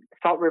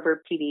Salt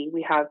River PD.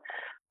 We have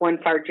 1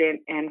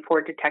 sergeant and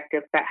 4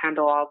 detectives that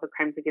handle all the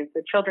crimes against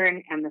the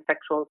children and the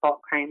sexual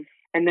assault crimes.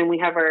 And then we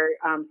have our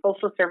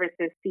social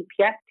services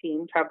CPS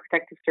team, Child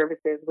Protective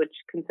Services, which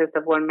consists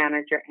of 1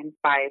 manager and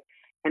 5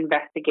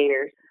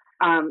 investigators.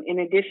 In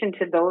addition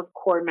to those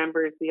core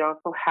members, we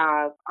also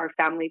have our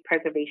family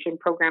preservation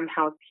program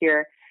housed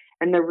here.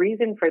 And the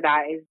reason for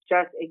that is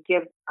just it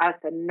gives us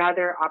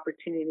another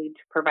opportunity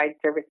to provide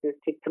services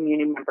to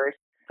community members.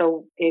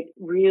 So it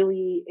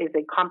really is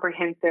a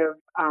comprehensive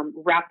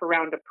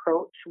wraparound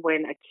approach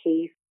when a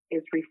case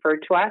is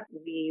referred to us.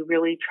 We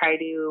really try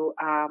to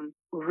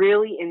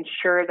really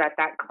ensure that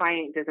that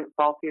client doesn't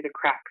fall through the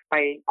cracks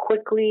by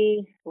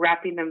quickly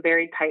wrapping them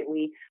very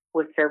tightly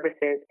with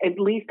services, at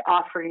least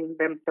offering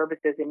them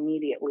services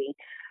immediately.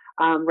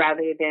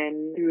 Rather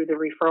than through the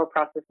referral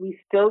process. We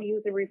still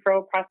use the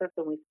referral process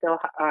and we still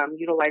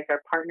utilize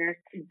our partners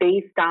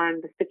based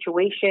on the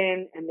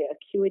situation and the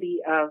acuity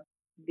of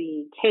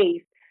the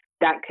case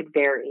that could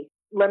vary.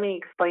 Let me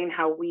explain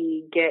how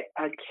we get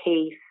a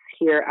case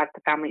here at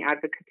the Family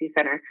Advocacy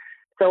Center.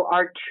 So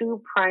our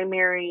 2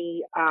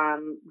 primary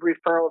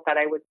referrals that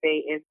I would say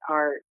is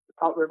our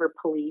Salt River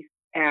Police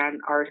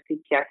and our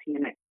CPS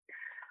unit.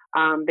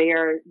 They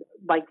are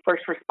like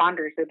first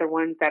responders. They're the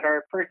ones that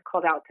are first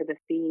called out to the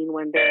scene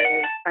when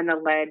there is an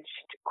alleged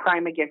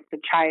crime against a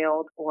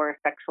child or a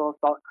sexual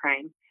assault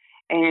crime.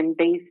 And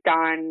based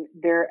on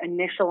their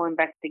initial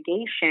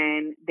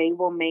investigation, they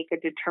will make a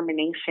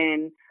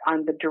determination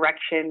on the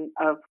direction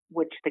of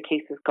which the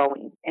case is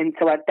going. And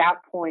so at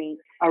that point,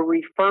 a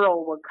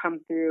referral will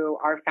come through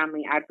our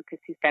Family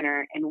Advocacy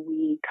Center and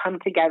we come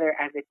together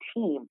as a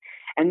team.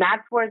 And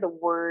that's where the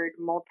word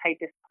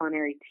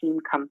multidisciplinary team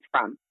comes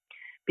from.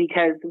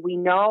 Because we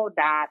know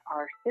that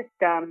our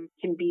system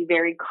can be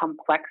very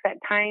complex at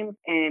times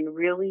and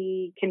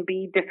really can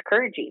be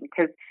discouraging.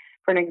 Because,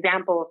 for an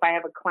example, if I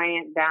have a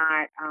client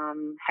that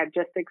had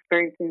just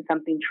experienced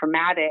something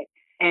traumatic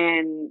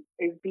and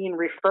is being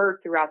referred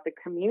throughout the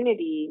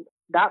community,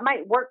 that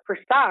might work for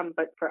some,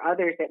 but for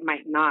others it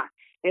might not.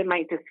 It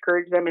might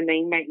discourage them and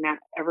they might not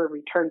ever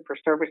return for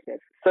services.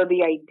 So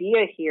the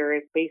idea here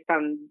is based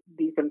on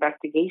these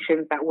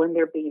investigations that when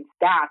they're being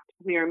staffed,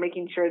 we are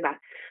making sure that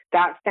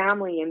that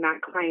family and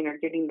that client are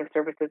getting the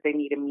services they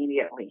need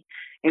immediately.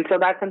 And so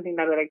that's something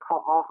that I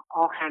call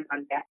all hands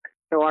on deck.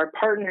 So our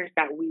partners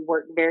that we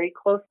work very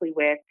closely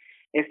with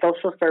is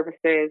social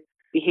services,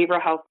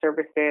 behavioral health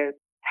services,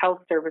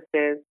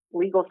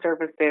 legal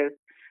services,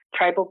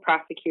 tribal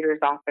prosecutor's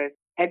office,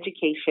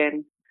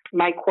 education,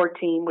 my core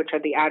team, which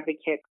are the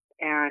advocates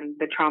and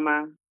the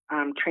trauma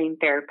trained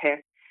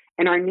therapists.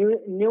 And our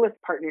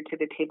newest partner to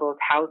the table is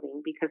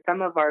housing, because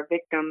some of our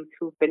victims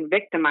who've been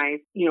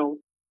victimized,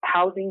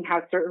 housing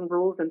has certain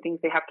rules and things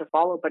they have to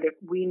follow. But if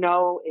we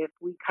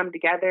come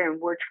together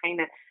and we're trying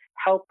to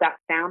help that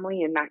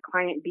family and that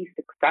client be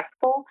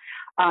successful,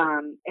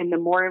 and the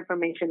more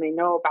information they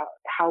know about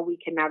how we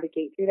can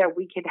navigate through that,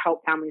 we can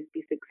help families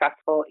be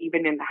successful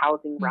even in the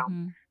housing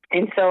realm.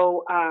 And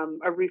so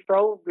a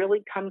referral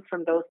really comes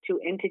from those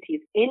 2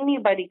 entities.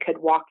 Anybody could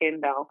walk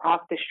in, though,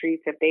 off the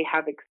streets if they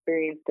have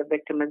experienced a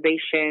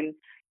victimization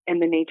in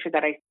the nature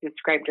that I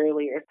described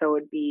earlier. So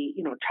it would be,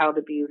 child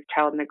abuse,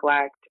 child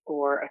neglect,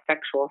 or a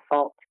sexual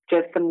assault.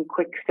 Just some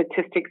quick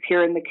statistics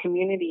here in the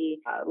community.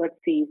 Let's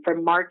see,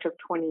 from March of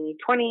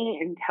 2020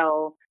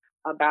 until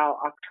about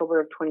October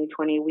of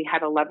 2020, we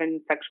had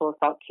 11 sexual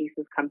assault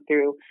cases come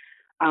through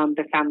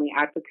the Family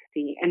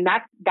Advocacy. And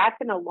that's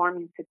an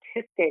alarming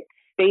statistic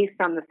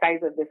based on the size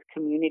of this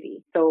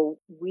community. So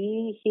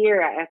we here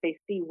at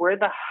FAC, we're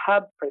the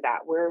hub for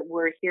that.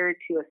 We're here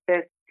to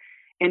assist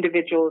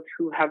individuals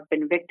who have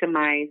been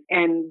victimized.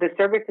 And the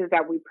services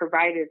that we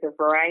provide is a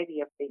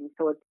variety of things.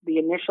 So it's the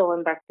initial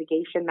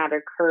investigation that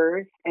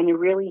occurs and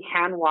really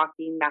hand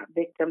walking that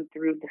victim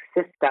through the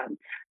system.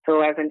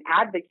 So as an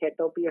advocate,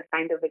 they'll be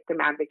assigned a victim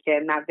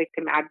advocate, and that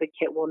victim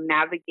advocate will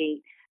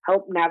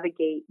help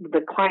navigate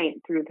the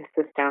client through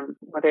the system,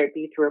 whether it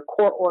be through a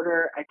court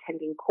order,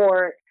 attending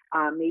court,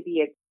 maybe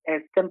it's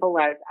as simple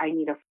as I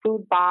need a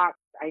food box,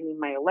 I need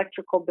my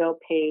electrical bill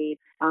paid.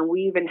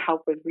 We even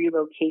help with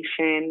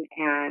relocation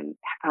and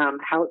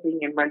housing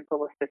and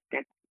rental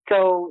assistance.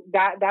 So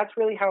that's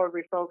really how a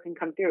referral can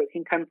come through. It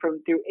can come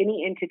through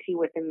any entity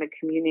within the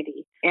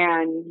community.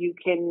 And you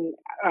can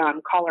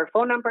call our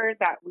phone number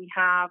that we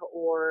have,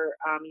 or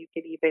you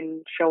could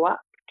even show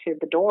up to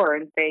the door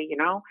and say,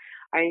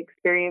 I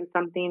experienced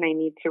something, I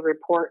need to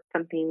report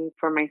something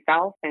for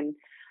myself, and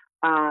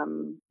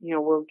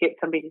we'll get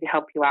somebody to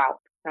help you out.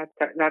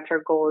 That's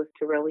our goal, is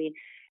to really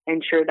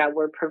ensure that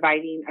we're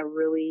providing a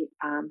really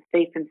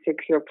safe and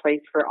secure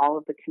place for all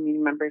of the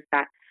community members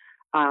that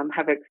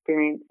have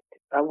experienced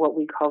what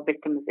we call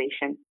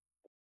victimization.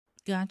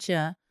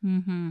 Gotcha.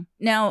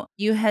 Now,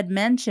 you had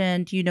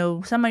mentioned,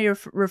 some of your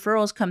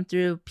referrals come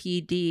through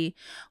PD.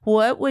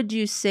 What would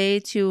you say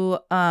to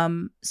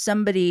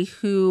somebody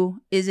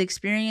who is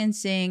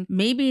experiencing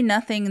maybe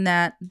nothing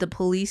that the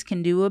police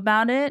can do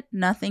about it,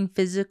 nothing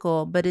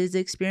physical, but is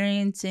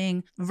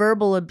experiencing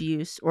verbal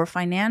abuse or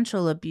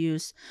financial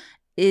abuse?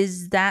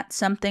 Is that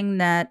something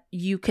that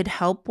you could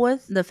help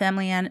with, the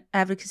Family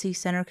Advocacy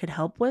Center could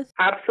help with?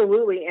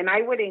 Absolutely. And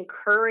I would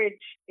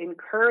encourage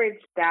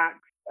that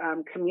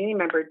community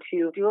member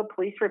to do a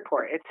police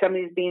report. If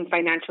somebody's being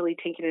financially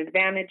taken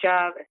advantage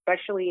of,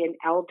 especially an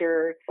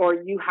elder, or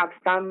you have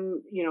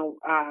something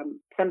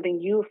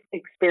you've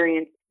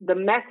experienced, the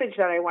message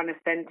that I want to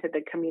send to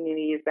the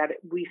community is that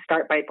we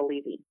start by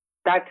believing.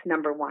 That's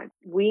number one.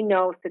 We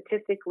know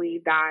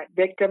statistically that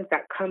victims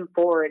that come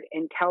forward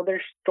and tell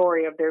their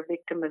story of their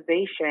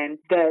victimization,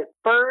 the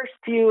first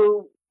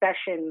few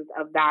sessions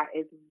of that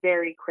is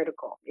very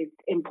critical. It's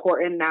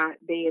important that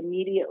they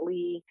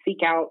immediately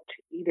seek out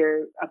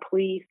either a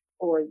police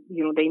or,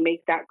 they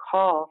make that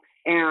call.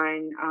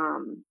 And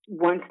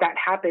once that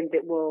happens,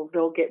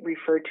 they'll get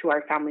referred to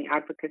our Family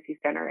Advocacy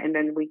Center, and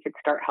then we could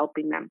start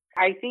helping them.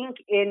 I think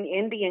in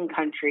Indian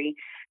country,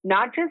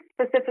 not just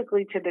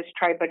specifically to this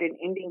tribe, but in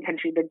Indian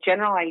country, the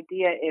general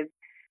idea is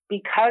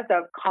because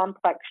of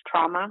complex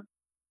trauma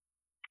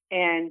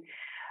and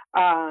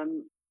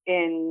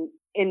in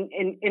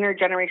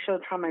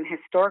intergenerational trauma and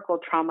historical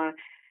trauma,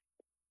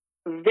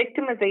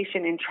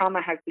 victimization and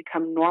trauma has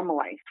become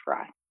normalized for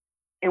us.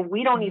 And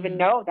we don't even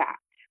know that.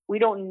 We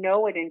don't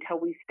know it until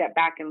we step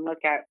back and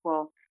look at,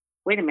 well,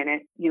 wait a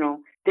minute,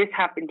 this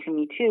happened to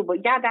me too. But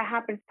yeah, that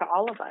happens to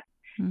all of us.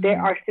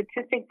 There are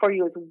statistics for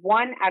you is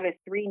 1 out of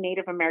 3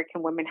 Native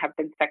American women have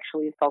been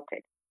sexually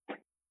assaulted.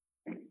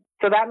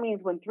 So that means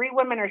when 3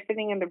 women are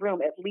sitting in the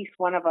room, at least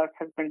one of us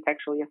has been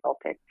sexually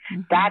assaulted.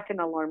 That's an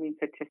alarming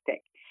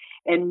statistic.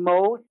 And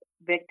most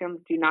victims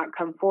do not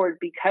come forward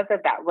because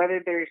of that,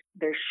 whether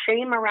there's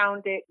shame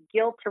around it,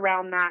 guilt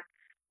around that.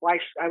 Why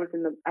I was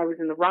in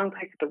the wrong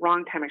place at the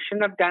wrong time. I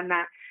shouldn't have done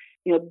that.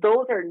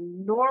 Those are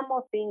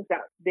normal things that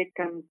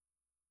victims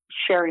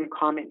share in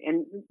common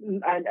and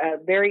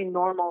a very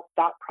normal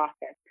thought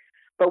process.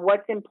 But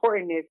what's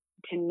important is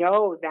to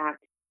know that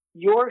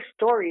your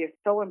story is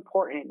so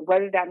important.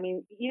 Whether that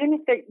means even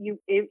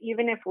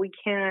if we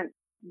can't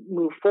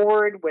move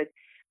forward with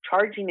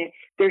charging it,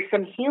 there's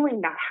some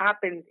healing that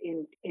happens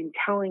in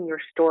telling your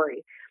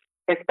story,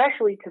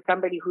 especially to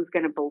somebody who's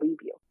going to believe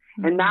you.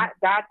 And that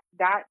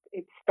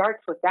it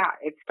starts with that.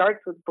 It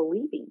starts with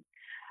believing.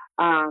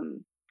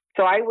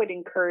 So I would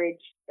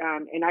encourage,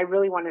 and I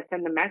really want to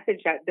send the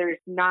message that there's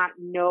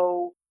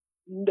no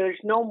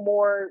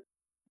more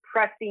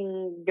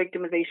pressing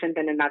victimization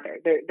than another.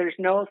 There's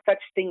no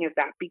such thing as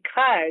that,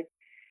 because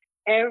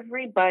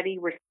everybody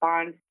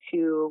responds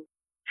to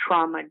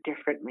trauma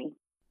differently.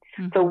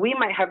 So we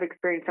might have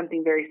experienced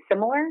something very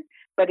similar,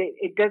 but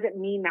it doesn't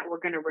mean that we're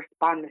going to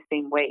respond the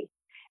same way.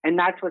 And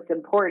that's what's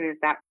important, is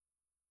that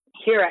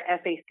here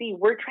at FAC,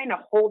 we're trying to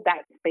hold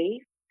that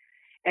space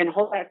and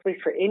hold that space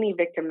for any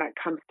victim that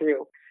comes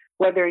through.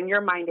 Whether in your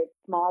mind it's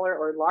smaller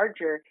or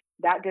larger,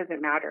 that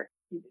doesn't matter.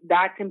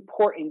 That's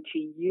important to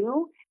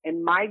you.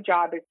 And my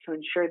job is to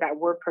ensure that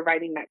we're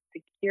providing that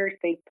secure,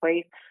 safe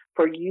place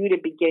for you to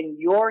begin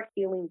your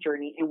healing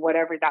journey in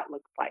whatever that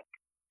looks like.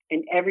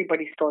 And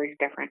everybody's story is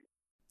different.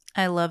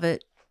 I love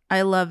it.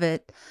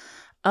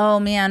 Oh,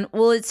 man.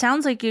 Well, it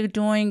sounds like you're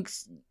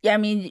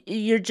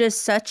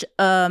just such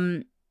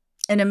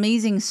an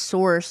amazing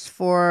source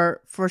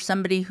for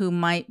somebody who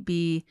might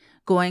be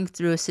going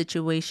through a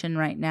situation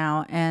right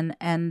now.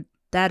 And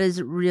that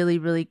is really,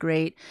 really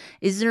great.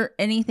 Is there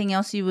anything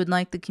else you would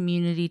like the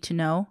community to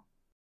know?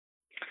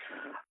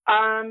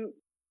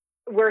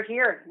 We're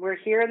here. We're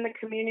here in the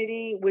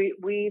community.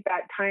 We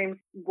at times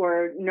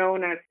were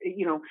known as,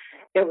 it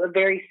was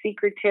very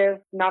secretive,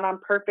 not on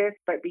purpose,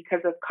 but because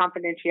of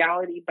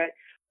confidentiality. But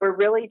we're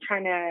really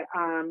trying to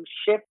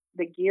shift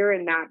the gear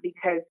in that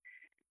because,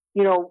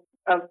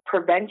 of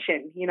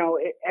prevention.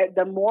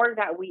 The more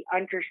that we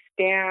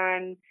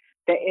understand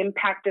the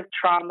impact of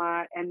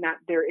trauma and that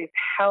there is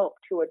help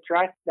to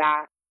address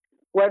that,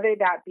 whether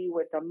that be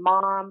with a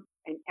mom,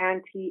 an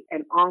auntie,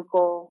 an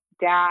uncle,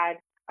 dad,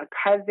 a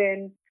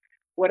cousin,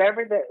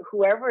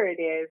 whoever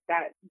it is,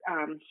 that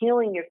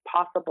healing is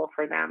possible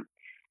for them.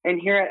 And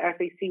here at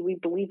FAC, we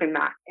believe in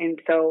that.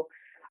 And so,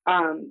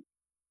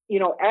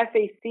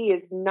 FAC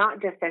is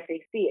not just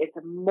FAC, it's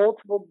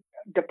multiple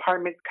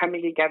departments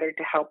coming together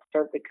to help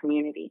serve the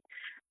community.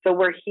 So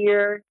we're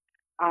here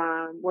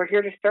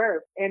to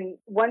serve. And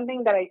one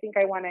thing that I think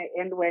I want to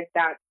end with,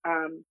 that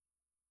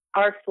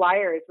our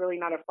flyer is really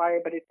not a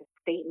flyer, but it's a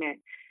statement.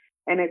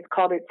 And it's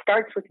called, "It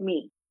Starts With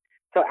Me."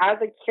 So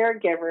as a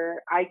caregiver,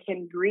 I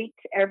can greet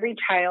every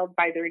child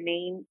by their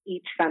name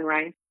each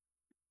sunrise.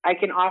 I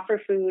can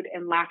offer food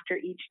and laughter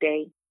each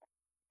day.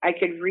 I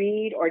could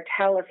read or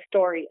tell a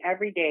story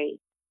every day.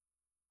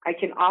 I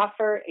can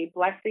offer a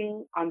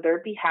blessing on their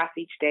behalf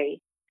each day.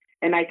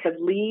 And I could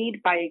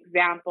lead by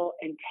example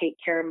and take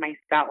care of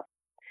myself.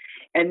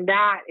 And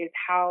that is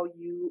how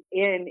you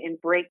end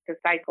and break the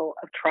cycle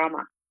of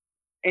trauma.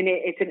 And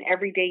it's an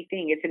everyday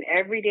thing. It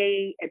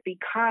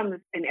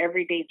becomes an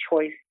everyday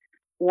choice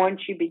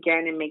once you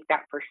begin and make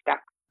that first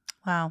step.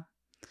 Wow.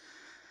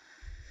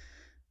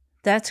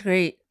 That's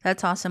great.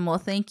 That's awesome. Well,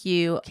 thank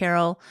you,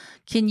 Carol.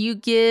 Can you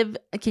give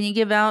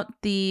out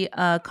the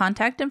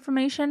contact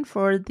information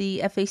for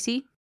the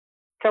FAC?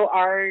 So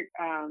our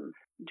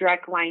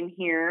direct line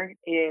here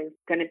is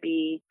going to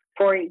be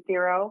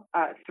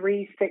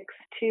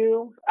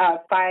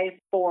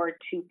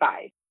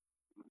 480-362-5425.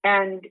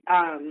 And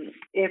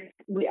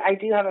I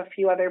do have a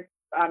few other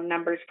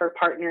numbers for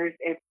partners.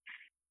 If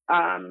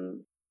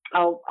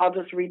I'll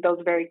just read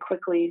those very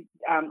quickly.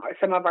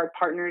 Some of our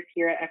partners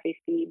here at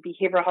FAC,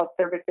 Behavioral Health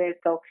Services.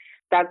 So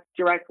that's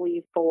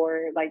directly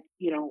for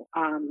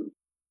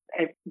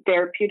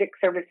therapeutic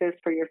services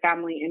for your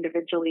family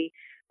individually.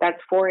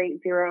 That's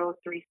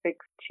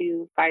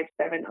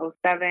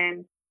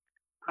 480-362-5707.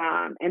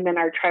 And then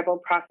our Tribal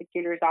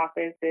Prosecutor's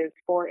Office is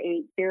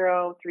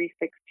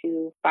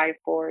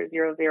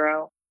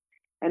 480-362-5400.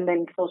 And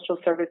then Social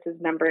Services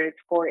number is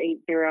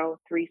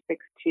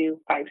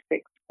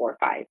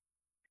 480-362-5645.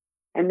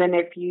 And then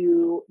if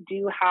you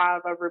do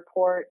have a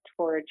report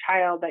for a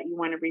child that you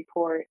want to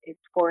report, it's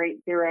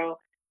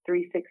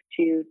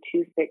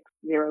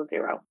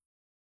 480-362-2600.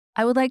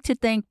 I would like to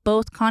thank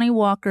both Connie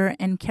Walker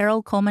and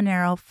Carol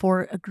Colmenero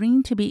for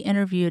agreeing to be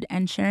interviewed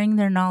and sharing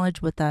their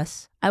knowledge with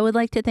us. I would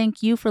like to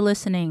thank you for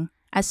listening.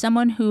 As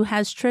someone who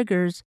has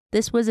triggers,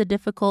 this was a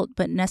difficult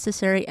but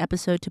necessary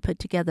episode to put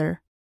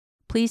together.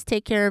 Please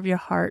take care of your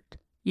heart,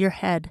 your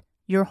head,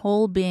 your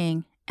whole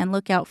being, and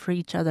look out for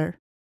each other.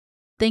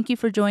 Thank you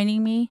for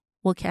joining me.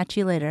 We'll catch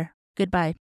you later. Goodbye.